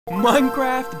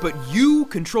Minecraft, but you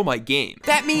control my game.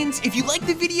 That means if you like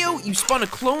the video, you spawn a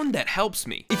clone that helps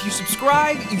me. If you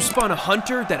subscribe, you spawn a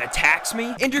hunter that attacks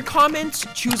me. And your comments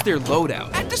choose their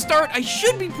loadout. At the start, I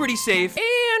should be pretty safe.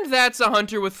 And that's a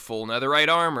hunter with full netherite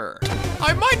armor.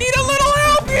 I might need a little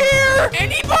help here!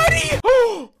 Anybody?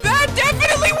 Oh, that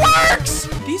definitely works!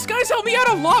 These guys help me out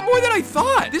a lot more than I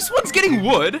thought. This one's getting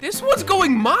wood, this one's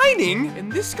going mining,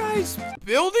 and this guy's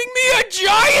building me a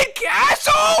giant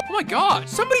castle! Oh my god,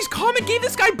 somebody's comment gave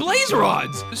this guy blaze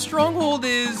rods. The stronghold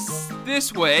is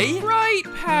this way, right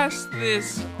past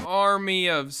this army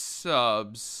of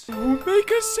subs. Oh,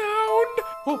 make a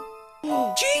sound.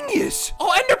 Oh, genius!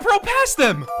 I'll ender pearl past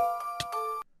them.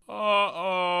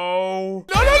 Uh-oh.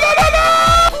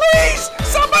 No! Please!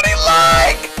 Somebody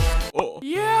like! Oh.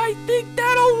 Yeah, I think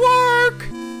that'll work.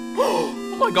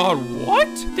 Oh my god, what?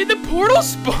 Did the portal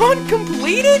spawn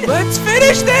completed? Let's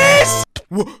finish this!